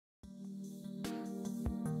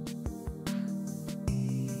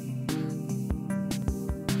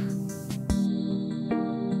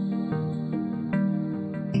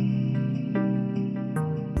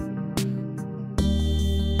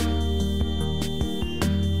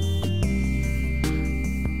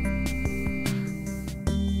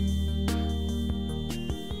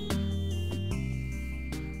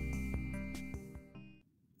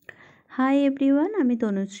Hi everyone, আমি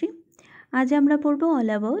তনুশ্রী। আজ আমরা পড়ব অল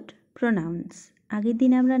অ্যাবাউট প্রোনাউন্স। আগের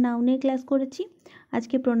দিন আমরা নাউনের ক্লাস করেছি,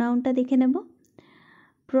 আজকে প্রোনাউনটা দেখে নেব।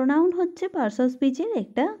 প্রোনাউন হচ্ছে পার্টস অফ স্পিচের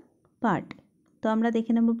একটা পার্ট। তো আমরা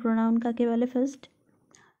দেখে নেব প্রোনাউন কাকে বলে ফার্স্ট।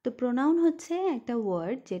 তো প্রোনাউন হচ্ছে একটা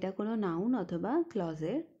ওয়ার্ড যেটা কোনো নাউন অথবা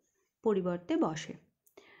ক্লজের পরিবর্তে বসে।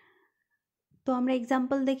 তো আমরা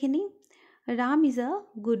এক্সাম্পল দেখে নিই। Ram is a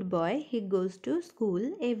good boy, he goes to school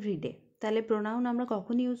every day. তাহলে প্রোনাউন আমরা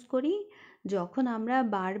কখন ইউজ করি? যখন আমরা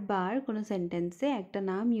বারবার কোনো সেন্টেন্সে একটা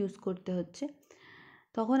নাম ইউজ করতে হচ্ছে,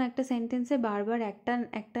 তখন একটা সেন্টেন্সে বারবার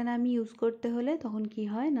একটা নাম ইউজ করতে হলে তখন কি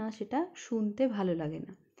হয় না, সেটা শুনতে ভালো লাগে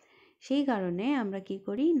না। সেই কারণে আমরা কি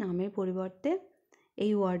করি, নামের পরিবর্তে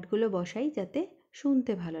এই ওয়ার্ডগুলো বসাই যাতে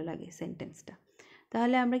শুনতে ভালো লাগে সেন্টেন্সটা।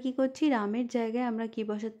 তাহলে আমরা কি করছি, রামের জায়গায় আমরা কি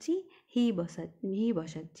বসাচ্ছি, হি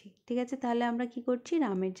বসাচ্ছি। ঠিক আছে, তাহলে আমরা কি করছি,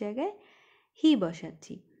 রামের জায়গায় হি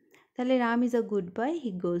বসাচ্ছি। তাহলে Ram is a good boy,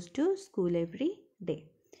 he goes to school every day.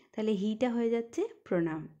 তাহলে হিটা হয়ে যাচ্ছে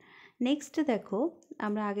প্রোনাউন। নেক্সট দেখো,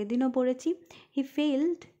 আমরা আগের দিনও পড়েছি হি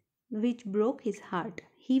field which broke his heart.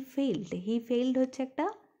 He field হচ্ছে একটা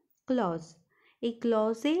ক্লজ। এই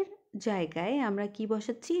ক্লজের জায়গায় আমরা কি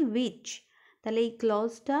বসাচ্ছি, হুইচ। তাহলে এই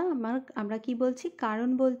ক্লজটা আমরা কি বলছি, কারণ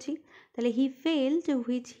বলছি। তাহলে হি field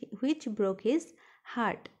which broke his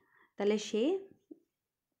heart. তাহলে সে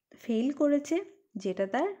ফেল করেছে যেটা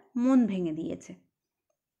তার মন ভেঙে দিয়েছে।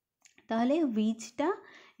 তাহলে হুইচটা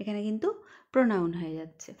এখানে কিন্তু প্রোনাউন হয়ে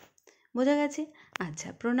যাচ্ছে। বোঝা গেছে? আচ্ছা,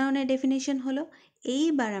 প্রোনাউনের ডেফিনেশন হলো।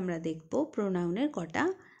 এইবার আমরা দেখব প্রোনাউনের কটা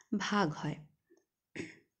ভাগ হয়।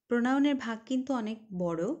 প্রোনাউনের ভাগ কিন্তু অনেক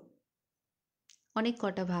বড়, অনেক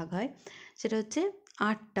কটা ভাগ হয়। সেটা হচ্ছে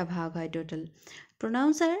 8টা ভাগ হয় total.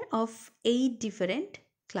 Pronouns are of 8 different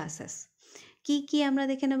classes. কি কি আমরা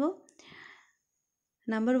দেখে নেব।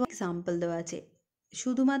 নাম্বার 1 এক্সাম্পল দেওয়া আছে।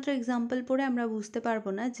 শুধুমাত্র এক্সাম্পল পড়ে আমরা বুঝতে পারবো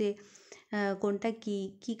না যে কোনটা কি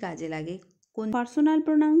কি কাজে লাগে। কোন পার্সোনাল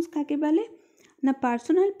প্রোনাউন্স কাকে বলে না,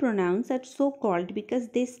 personal pronouns are so called because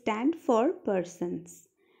they stand for persons.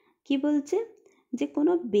 কি বলছে, যে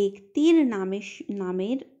কোনো ব্যক্তির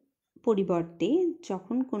নামের পরিবর্তে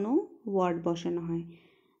যখন কোনো ওয়ার্ড বসানো হয়,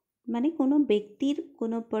 মানে কোনো ব্যক্তির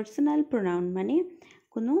কোনো পার্সোনাল প্রোনাউন মানে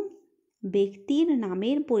কোনো ব্যক্তির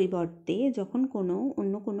নামের পরিবর্তে যখন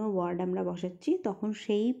অন্য কোনো ওয়ার্ড আমরা বসাচ্ছি, তখন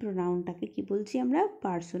সেই প্রোনাউনটাকে কি বলছি আমরা,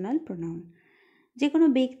 পার্সোনাল প্রোনাউন। যে কোনো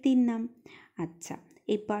ব্যক্তির নাম। আচ্ছা,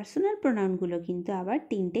 এই পার্সোনাল প্রোনাউনগুলো কিন্তু আবার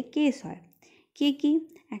 3টে কেস হয়। কি কি?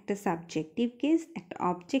 একটা সাবজেক্টিভ কেস, একটা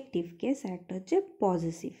অবজেক্টিভ কেস, আর একটা হচ্ছে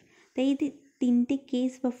পজেসিভ। তাই এই 3টে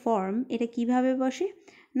কেস বা ফর্ম এটা কিভাবে বসে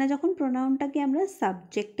না, যখন প্রোনাউনটাকে আমরা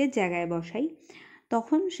সাবজেক্টের জায়গায় বসাই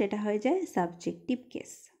তখন সেটা হয়ে যায় সাবজেক্টিভ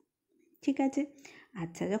কেস। ঠিক আছে।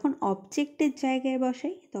 আচ্ছা, যখন অবজেক্টের জায়গায়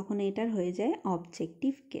বসাই তখন এটার হয়ে যায়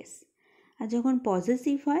অবজেক্টিভ কেস। আর যখন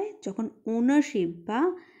পজেসিভ হয়, যখন ওনারশিপ বা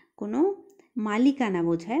কোনো মালিকানা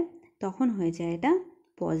বোঝায়, তখন হয়ে যায় এটা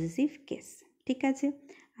পজেসিভ কেস। ঠিক আছে।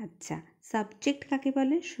 আচ্ছা, সাবজেক্ট কাকে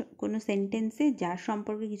বলে? কোনো সেন্টেন্সে যার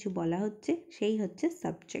সম্পর্কে কিছু বলা হচ্ছে সেই হচ্ছে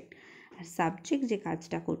সাবজেক্ট। আর সাবজেক্ট যে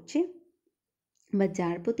কাজটা করছে বা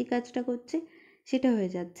যার প্রতি কাজটা করছে সেটা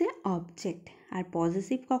হয়ে যাচ্ছে অবজেক্ট। আর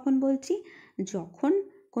পজেসিভ কখন বলছি? যখন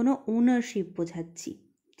কোনো ওনারশিপ বোঝাচ্ছি।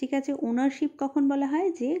 ঠিক আছে, ওনারশিপ কখন বলা হয়?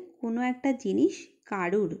 যে কোনো একটা জিনিস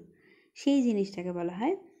কারুর, সেই জিনিসটাকে বলা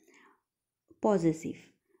হয় পজেসিভ।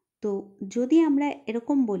 তো যদি আমরা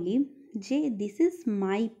এরকম বলি যে দিস ইজ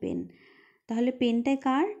মাই পেন, তাহলে পেনটা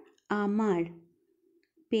কার? আমার।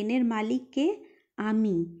 পেনের মালিককে?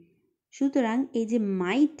 আমি। সুতরাং এই যে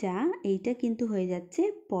মাইটা, এইটা কিন্তু হয়ে যাচ্ছে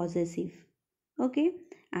পজেসিভ। ওকে।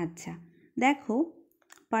 আচ্ছা, দেখো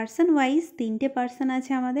পার্সন ওয়াইজ 3টে পার্সন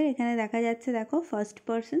আছে আমাদের এখানে দেখা যাচ্ছে। দেখো, first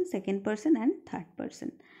person, second person and third person.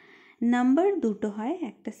 Number দুটো হয়,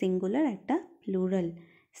 একটা সিঙ্গুলার একটা প্লুরাল।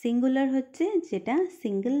 সিঙ্গুলার হচ্ছে যেটা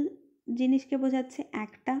সিঙ্গেল জিনিসকে বোঝাচ্ছে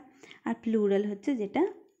একটা, আর প্লুরাল হচ্ছে যেটা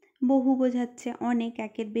বহু বোঝাচ্ছে, অনেক,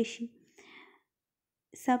 একের বেশি।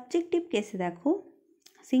 সাবজেক্টিভ কেসে দেখো,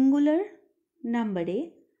 সিঙ্গুলার নাম্বারে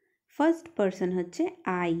ফার্স্ট পার্সন হচ্ছে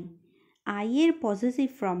আই। আইয়ের পজেসিভ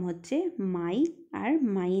ফর্ম হচ্ছে মাই আর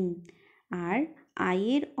মাইন, আর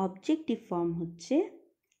আইয়ের অবজেক্টিভ ফর্ম হচ্ছে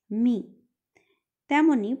মি।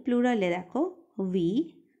 তেমনি প্লুরালে দেখো উই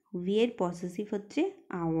এর পজেসিভ হচ্ছে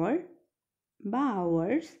আওয়ার বা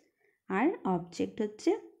আওয়ার্স, আর অবজেক্ট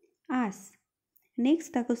হচ্ছে আস। নেক্সট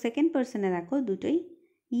দেখো সেকেন্ড পার্সনে দেখো দুটোই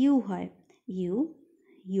ইউ হয়, you,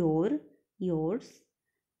 your, yours,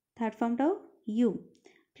 third ফর্মটাও you.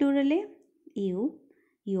 প্লুরালে you,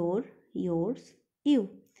 your, yours, you.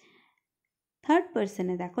 Third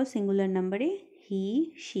পার্সনে দেখো সিঙ্গুলার নাম্বারে হি,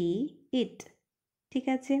 শি, ইট। ঠিক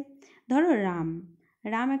আছে। ধরো রাম,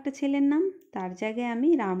 রাম একটা ছেলের নাম, তার জায়গায় আমি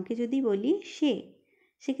রামকে যদি বলি সে,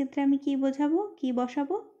 সেক্ষেত্রে আমি কি বোঝাবো, কি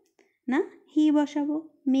বসাবো না হি বসাবো।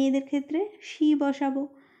 মেয়েদের ক্ষেত্রে শি বসাবো।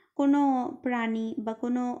 কোনো প্রাণী বা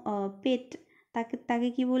কোনো পেট, তাকে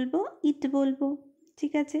কি বলবো, ইট বলবো।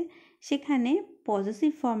 ঠিক আছে, সেখানে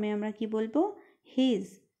পজিটিভ ফর্মে আমরা কি বলবো, হিজ,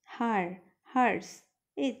 হার, হার্স,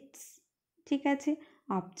 ইটস। ঠিক আছে,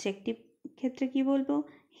 অবজেক্টিভ ক্ষেত্রে কি বলবো,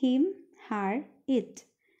 হিম, হার, ইট।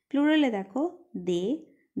 প্লুরালে দেখো দে,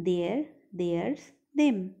 দেয়ার, দেয়ার্স,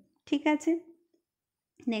 দেম। ঠিক আছে,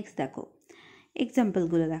 নেক্সট দেখো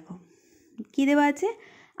এক্সাম্পলগুলো দেখো কী দেওয়া আছে।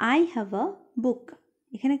 আই হ্যাভ আ বুক,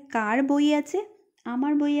 এখানে কার বই আছে,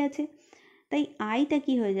 আমার বই আছে, তাই আইটা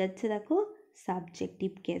কি হয়ে যাচ্ছে দেখো,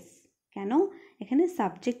 সাবজেক্টিভ কেস। কেন, এখানে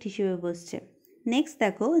সাবজেক্ট হিসেবে বসছে। নেক্সট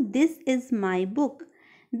দেখো this is my book,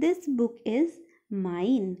 this book is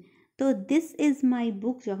mine. তো দিস ইজ মাই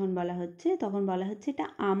বুক যখন বলা হচ্ছে তখন বলা হচ্ছে এটা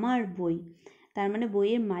আমার বই, তার মানে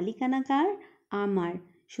বইয়ের মালিকানা কার, আমার,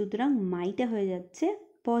 সুতরাং মাইটা হয়ে যাচ্ছে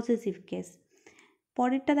পজিটিভ কেস।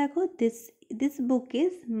 পরেরটা দেখো this book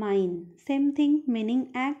is mine, same thing, meaning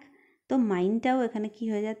এক, তো মাইনটাও এখানে কি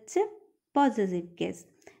হয়ে যাচ্ছে, positive case.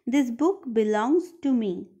 This book belongs to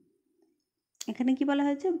me, এখানে কি বলা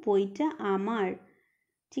হয়েছে, বইটা আমার।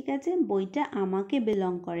 ঠিক আছে, বইটা আমাকে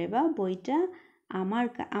বিলং করে বা বইটা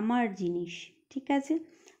আমার জিনিস। ঠিক আছে,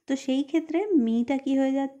 তো সেই ক্ষেত্রে মিটা কি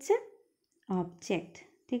হয়ে যাচ্ছে, অবজেক্ট।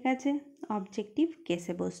 ঠিক আছে, অবজেক্টিভ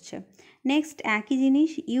কেসে বসছে। নেক্সট একই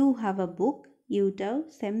জিনিস, you have a book, ইউটাও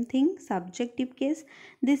same thing, subjective case.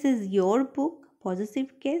 This is your book, positive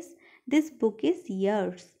case. This book is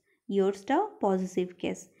years, ইয়ার্সটাও positive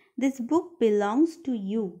case. This book belongs to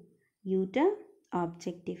you, Yuta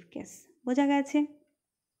objective case. বোঝা গেছে।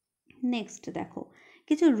 Next দেখো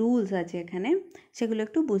কিছু rules আছে এখানে, সেগুলো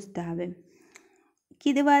একটু বুঝতে হবে। কী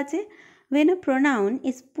দেওয়া আছে, when a pronoun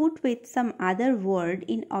is put with some other word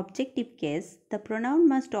in objective case, the pronoun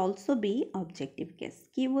must also be objective case.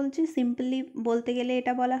 কি বলছে, সিম্পলি বলতে গেলে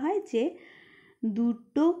এটা বলা হয় যে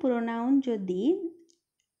দুটো প্রোনাউন যদি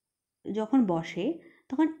যখন বসে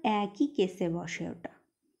তখন একই কেসে বসে ওটা।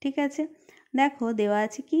 ঠিক আছে, দেখো দেওয়া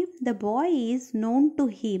আছে কি, the boy is known to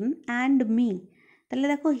him and me. তাহলে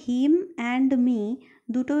দেখো হিম অ্যান্ড মি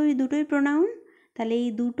দুটোই প্রোনাউন, তাহলে এই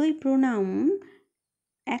দুটোই প্রোনাউন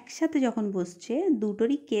একসাথে যখন বসছে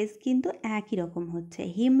দুটোরই কেস কিন্তু একই রকম হচ্ছে।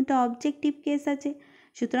 হিমটা অবজেক্টিভ কেস আছে,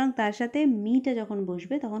 সুতরাং তার সাথে মিটা যখন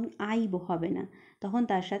বসবে তখন আই হবে না, তখন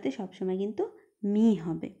তার সাথে সবসময় কিন্তু মি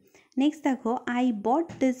হবে। নেক্সট দেখো I bought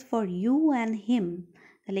this for you and him,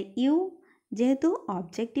 তাহলে ইউ যেহেতু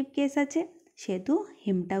অবজেক্টিভ কেস আছে সেহেতু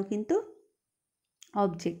হিমটাও কিন্তু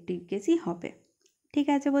অবজেক্টিভ কেসই হবে। ঠিক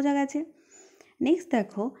আছে, বোঝা গেছে। নেক্সট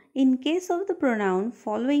দেখো in case of the pronoun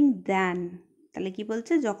following than, তাহলে কি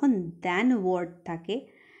বলছে, যখন দ্যান ওয়ার্ড থাকে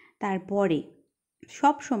তারপরে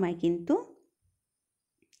সব সময় কিন্তু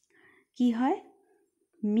কি হয়,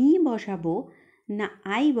 মি বসাবো না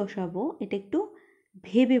আই বসাবো এটা একটু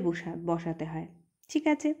ভেবে বসাতে হয়। ঠিক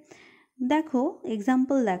আছে, দেখো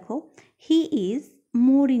এক্সাম্পল দেখো, he is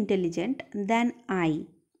more intelligent than I.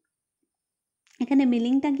 এখানে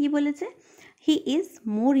মিনিংটা কি বলেছে, he is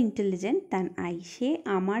more intelligent than I, সে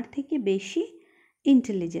আমার থেকে বেশি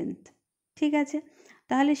ইন্টেলিজেন্ট। ঠিক আছে,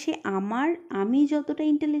 তাহলে সে আমি যতটা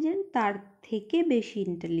ইন্টেলিজেন্ট তার থেকে বেশি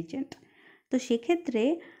ইন্টেলিজেন্ট, তো সেক্ষেত্রে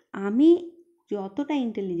আমি যতটা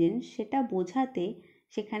ইন্টেলিজেন্ট সেটা বোঝাতে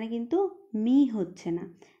সেখানে কিন্তু মি হচ্ছে না।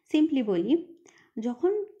 সিম্পলি বলি,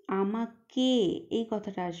 যখন আমাকে এই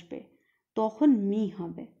কথাটা আসবে তখন মি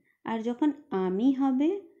হবে, আর যখন আমি হবে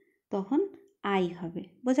তখন আই হবে।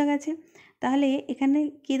 বোঝা গেছে। তাহলে এখানে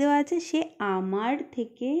কী দেওয়া আছে, সে আমার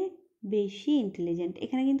থেকে বেশি ইন্টেলিজেন্ট,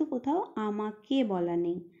 এখানে কিন্তু কোথাও আমাকে বলা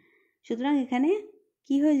নেই, সুতরাং এখানে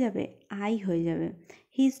কি হয়ে যাবে, আই হয়ে যাবে।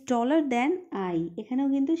 He is taller than I, এখানেও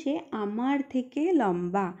কিন্তু সে আমার থেকে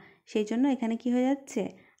লম্বা, সেই জন্য এখানে কি হয়ে যাচ্ছে,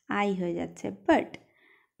 আই হয়ে যাচ্ছে। বাট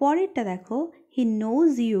পরেরটা দেখো, he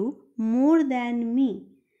knows you more than me,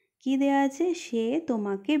 কী দেওয়া আছে, সে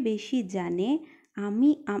তোমাকে বেশি জানে,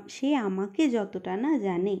 সে আমাকে যতটা না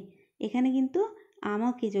জানে, এখানে কিন্তু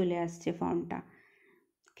আমাকে চলে আসছে ফর্মটা।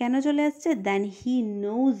 কেন চলে আসছে, দ্যান হি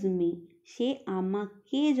নোজ মি, সে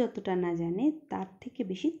আমাকে যতটা না জানে তার থেকে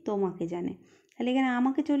বেশি তোমাকে জানে, তাহলে এখানে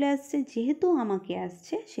আমাকে চলে আসছে, যেহেতু আমাকে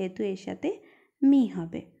আসছে সেহেতু এর সাথে মি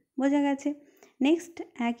হবে। বোঝা গেছে। নেক্সট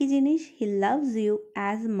একই জিনিস, he loves you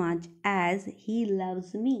as much as he loves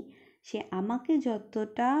me, সে আমাকে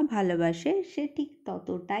যতটা ভালোবাসে সে ঠিক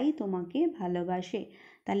ততটাই তোমাকে ভালোবাসে।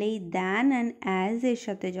 তাহলে এই দ্যান অ্যান্ড অ্যাজ এর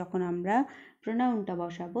সাথে যখন আমরা প্রোনাউনটা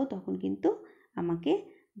বসাবো তখন কিন্তু আমাকে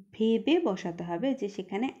ভেবে বসাতে হবে যে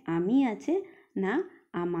সেখানে আমি আছে না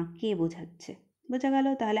আমাকে বোঝাচ্ছে। বোঝা গেল?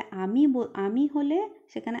 তাহলে আমি হলে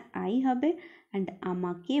সেখানে আই হবে, অ্যান্ড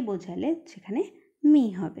আমাকে বোঝালে সেখানে মি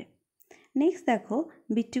হবে। নেক্সট দেখো,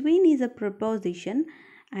 between is a proposition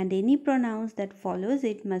and any pronouns that follows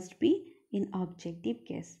it must be in objective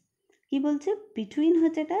case. কি বলছে? বিটুইন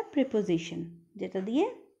হচ্ছে একটা প্রিপোজিশন, যেটা দিয়ে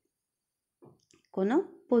কোনো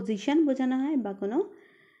পজিশন বোঝানো হয় বা কোনো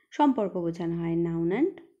সম্পর্ক বোঝানো হয় নাউন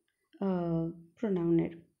অ্যান্ড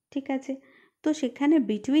প্রোনাউনের। ঠিক আছে, তো সেখানে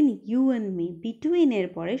বিটুইন ইউ অ্যান্ড মি, বিটুইনের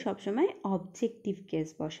পরে সবসময় অবজেক্টিভ কেস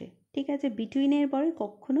বসে। ঠিক আছে, বিটুইনের পরে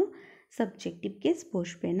কখনো সাবজেক্টিভ কেস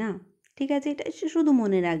বসবে না। ঠিক আছে, এটা শুধু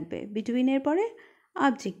মনে রাখবে, বিটুইনের পরে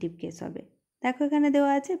অবজেক্টিভ কেস হবে। দেখো এখানে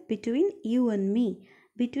দেওয়া আছে between you and me,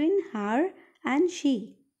 between her and she.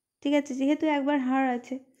 ঠিক আছে, যেহেতু একবার হার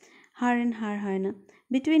আছে, হার অ্যান্ড হার হয় না।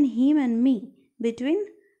 Between him and me, between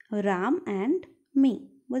Ram and me.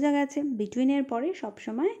 বোঝা গেছে? বিটুইনের পরে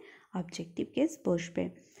সবসময় অবজেক্টিভ কেস বসবে।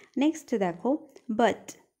 নেক্সট দেখো, বাট,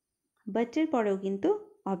 বাটের পরেও কিন্তু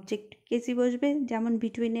অবজেক্টিভ কেসই বসবে, যেমন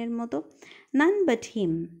বিটুইনের মতো। নান বাট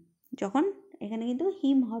হিম, যখন এখানে কিন্তু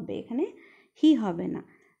হিম হবে, এখানে হি হবে না।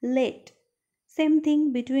 Late, same thing,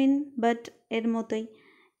 between but এর মতোই।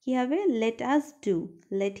 কী হবে? Let us do,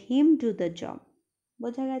 let him do the job.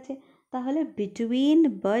 বোঝা গেছে? তাহলে বিটুইন,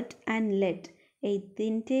 বাট অ্যান্ড লেট, এই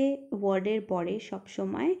তিনটে ওয়ার্ডের পরে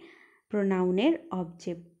সবসময় প্রোনাউনের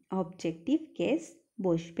অবজেক্টিভ কেস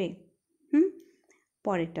বসবে।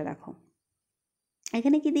 পরেরটা দেখো,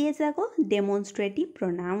 এখানে কি দিয়েছে দেখো, ডেমনস্ট্রেটিভ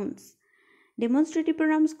প্রোনাউন্স। ডেমনস্ট্রেটিভ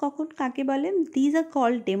প্রোনাউন্স কখন কাকে বলে? These are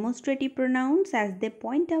called demonstrative pronouns as they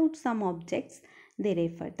point out some objects they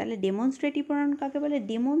refer. তাহলে ডেমনস্ট্রেটিভ প্রোনাউন কাকে বলে?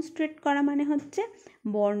 ডেমনস্ট্রেট করা মানে হচ্ছে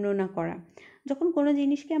বর্ণনা করা। যখন কোনো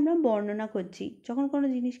জিনিসকে আমরা বর্ণনা করছি, যখন কোনো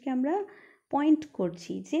জিনিসকে আমরা পয়েন্ট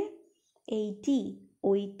করছি, যে এইটি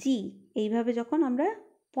ওইটি, এইভাবে যখন আমরা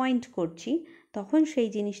পয়েন্ট করছি, তখন সেই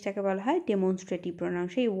জিনিসটাকে বলা হয় ডেমনস্ট্রেটিভ প্রোনাউন।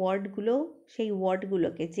 সেই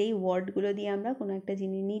ওয়ার্ডগুলোকে, যেই ওয়ার্ডগুলো দিয়ে আমরা কোনো একটা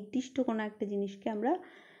জিনিস, নির্দিষ্ট কোনো একটা জিনিসকে আমরা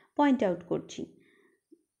পয়েন্ট আউট করছি,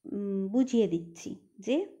 বুঝিয়ে দিচ্ছি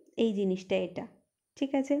যে এই জিনিসটা এটা।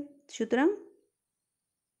 ঠিক আছে, সুতরাং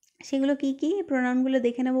সেগুলো কী কী প্রোনাউনগুলো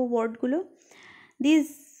দেখে নেব, ওয়ার্ডগুলো। This,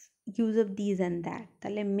 use of this and that.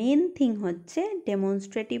 তাহলে মেন থিং হচ্ছে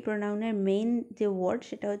ডেমনস্ট্রেটিভ প্রোনাউনের মেইন যে ওয়ার্ড,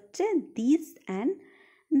 সেটা হচ্ছে দিস অ্যান্ড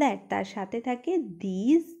দ্যাট, তার সাথে থাকে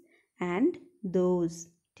দিস অ্যান্ড দোজ।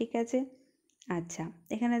 ঠিক আছে, আচ্ছা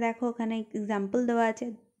এখানে দেখো, ওখানে এক্সাম্পল দেওয়া আছে,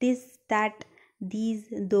 this, that, this,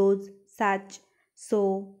 those, such, so,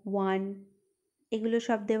 one, এগুলো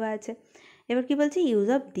সব দেওয়া আছে। এবার কি বলছে? Use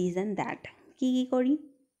of this and that. কী কী করি?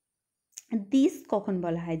 দিস কখন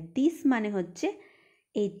বলা হয়? দিস মানে হচ্ছে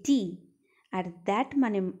এটি, আর দ্যাট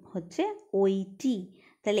মানে হচ্ছে ওইটি।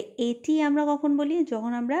 তাহলে এটি আমরা কখন বলি?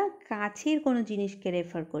 যখন আমরা কাছের কোনো জিনিসকে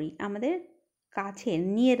রেফার করি, আমাদের কাছের,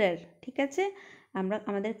 নিয়ারার। ঠিক আছে, আমরা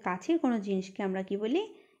আমাদের কাছের কোনো জিনিসকে আমরা কি বলি?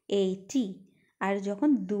 এইটি। আর যখন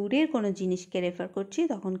দূরের কোনো জিনিসকে রেফার করছি,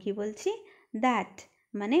 তখন কি বলছি? দ্যাট,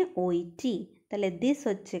 মানে ওইটি। তাহলে দিস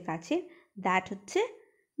হচ্ছে কাছের, দ্যাট হচ্ছে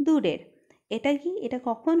দূরের। এটা কি? এটা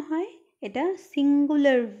কখন হয়? এটা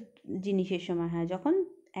সিঙ্গুলার জিনিসের সময় হয়, যখন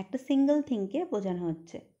একটা সিঙ্গল থিংকে বোঝানো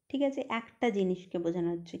হচ্ছে। ঠিক আছে, একটা জিনিসকে বোঝানো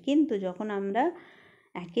হচ্ছে। কিন্তু যখন আমরা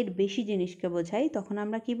একের বেশি জিনিসকে বোঝাই, তখন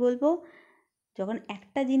আমরা কি বলবো? যখন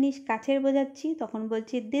একটা জিনিস কাছের বোঝাচ্ছি, তখন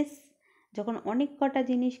বলছি দিস। যখন অনেক কটা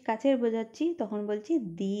জিনিস কাছের বোঝাচ্ছি, তখন বলছি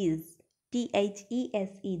দিস,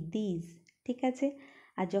 THESE, দিস। ঠিক আছে,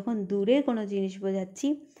 আর যখন দূরের কোনো জিনিস বোঝাচ্ছি,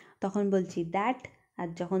 তখন বলছি দ্যাট। আর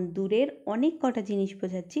যখন দূরের অনেক কটা জিনিস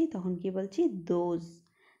বোঝাচ্ছি, তখন কি বলছি? দোজ।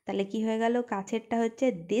 তাহলে কি হয়ে গেল? কাছেরটা হচ্ছে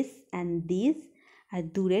দিস অ্যান্ড দিস, আর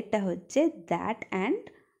দূরেরটা হচ্ছে দ্যাট অ্যান্ড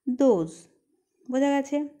দোজ। বোঝা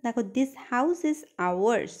গেছে? দেখো, this house is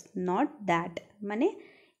ours, not that, মানে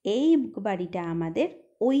এই বাড়িটা আমাদের,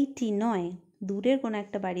 ওইটি নয়। দূরের কোনো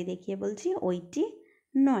একটা বাড়ি দেখিয়ে বলছি ওইটি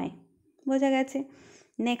নয়। বোঝা গেছে?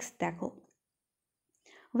 নেক্সট দেখো,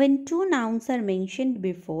 when two nouns are mentioned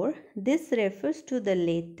before, this refers to the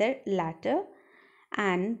latter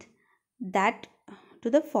and that to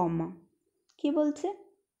the former. কি বলছে?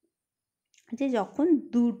 যে যখন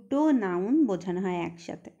দুটো নাউন বোঝানো হয়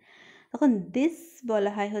একসাথে, তখন দিস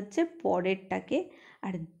বলা হয় হচ্ছে পরেরটাকে,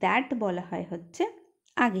 আর দ্যাট বলা হয় হচ্ছে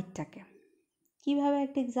আগেরটাকে। কিভাবে?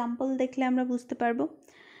 একটা এক্সাম্পল দেখলে আমরা বুঝতে পারবো।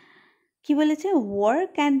 কি বলেছে?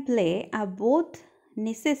 Work and play R both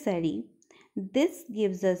necessary, this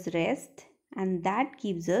gives us rest and that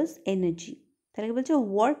gives us energy. তাহলে কি বলছে?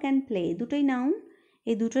 ওয়ার্ক অ্যান্ড প্লে, দুটোই নাউন,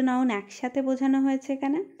 এই দুটো নাউন একসাথে বোঝানো হয়েছে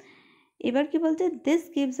এখানে। এবার কি বলছে? This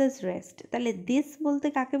gives us rest. তাহলে দিস বলতে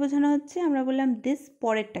কাকে বোঝানো হচ্ছে? আমরা বললাম দিস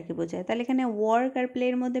পরেরটাকে বোঝায়। তাহলে এখানে ওয়ার্ক আর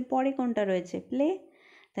প্লের মধ্যে পরে কোনটা রয়েছে? প্লে।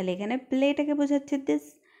 তাহলে এখানে প্লেটাকে বোঝাচ্ছে দিস।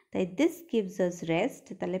 তাই দিস গিভস আস রেস্ট,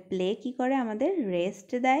 তাহলে প্লে কী করে আমাদের রেস্ট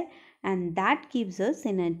দেয়। And that gives us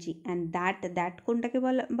energy, and that কোনটাকে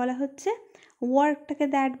বলা হচ্ছে, ওয়ার্কটাকে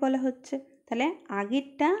দ্যাট বলা হচ্ছে। তাহলে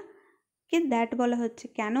আগেরটাকে দ্যাট বলা হচ্ছে।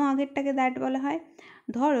 কেন আগেরটাকে দ্যাট বলা হয়?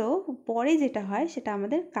 ধরো পরে যেটা হয় সেটা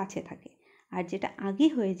আমাদের কাছে থাকে, আর যেটা আগে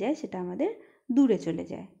হয়ে যায় সেটা আমাদের দূরে চলে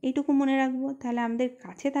যায়, এইটুকু মনে রাখবো। তাহলে আমাদের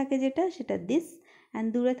কাছে থাকে যেটা সেটা দিস, অ্যান্ড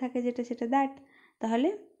দূরে থাকে যেটা সেটা দ্যাট। তাহলে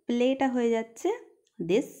প্লেটা হয়ে যাচ্ছে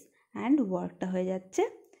দিস অ্যান্ড ওয়ার্কটা হয়ে যাচ্ছে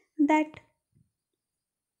দ্যাট।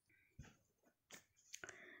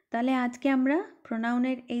 তাহলে আজকে আমরা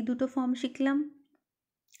প্রোনাউনের এই দুটো ফর্ম শিখলাম,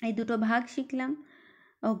 এই দুটো ভাগ শিখলাম।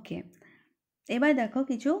 ওকে, এবার দেখো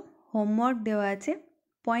কিছু হোমওয়ার্ক দেওয়া আছে।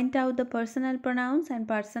 Point out the personal pronouns and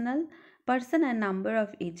person and number of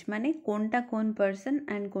each, মানে কোনটা কোন পার্সন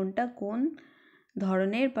অ্যান্ড কোনটা কোন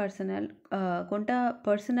ধরনের কোনটা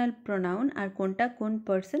পার্সোনাল প্রোনাউন আর কোনটা কোন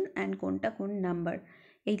পার্সন অ্যান্ড কোনটা কোন নাম্বার,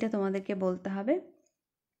 এইটা তোমাদেরকে বলতে হবে।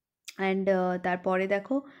 অ্যান্ড তারপরে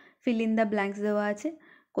দেখো ফিল ইন দ্য ব্ল্যাঙ্কস দেওয়া আছে,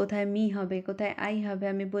 কোথায় মি হবে কোথায় আই হবে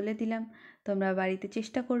আমি বলে দিলাম, তোমরা বাড়িতে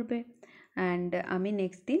চেষ্টা করবে। অ্যান্ড আমি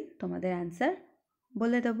নেক্সট দিন তোমাদের অ্যান্সার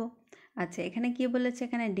বলে দেবো। আচ্ছা, এখানে কী বলেছে,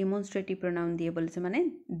 এখানে ডেমনস্ট্রেটিভ প্রোনাউন দিয়ে বলেছে, মানে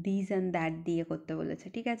দিস অ্যান্ড দ্যাট দিয়ে করতে বলেছে।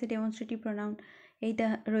 ঠিক আছে, ডেমনস্ট্রেটিভ প্রোনাউন এইটা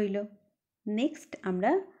রইল। নেক্সট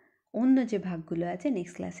আমরা অন্য যে ভাগগুলো আছে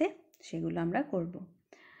নেক্সট ক্লাসে সেগুলো আমরা করব।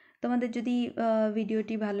 তোমাদের যদি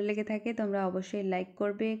ভিডিওটি ভালো লেগে থাকে তোমরা অবশ্যই লাইক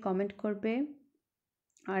করবে, কমেন্ট করবে,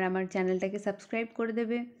 আর আমার চ্যানেলটাকে সাবস্ক্রাইব করে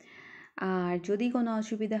দেবে। আর যদি কোনো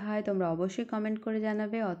অসুবিধা হয় তোমরা অবশ্যই কমেন্ট করে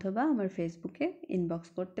জানাবে, অথবা আমার ফেসবুকে ইনবক্স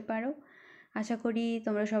করতে পারো। আশা করি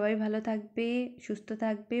তোমরা সবাই ভালো থাকবে, সুস্থ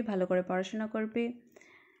থাকবে, ভালো করে পড়াশোনা করবে।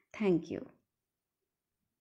 Thank you.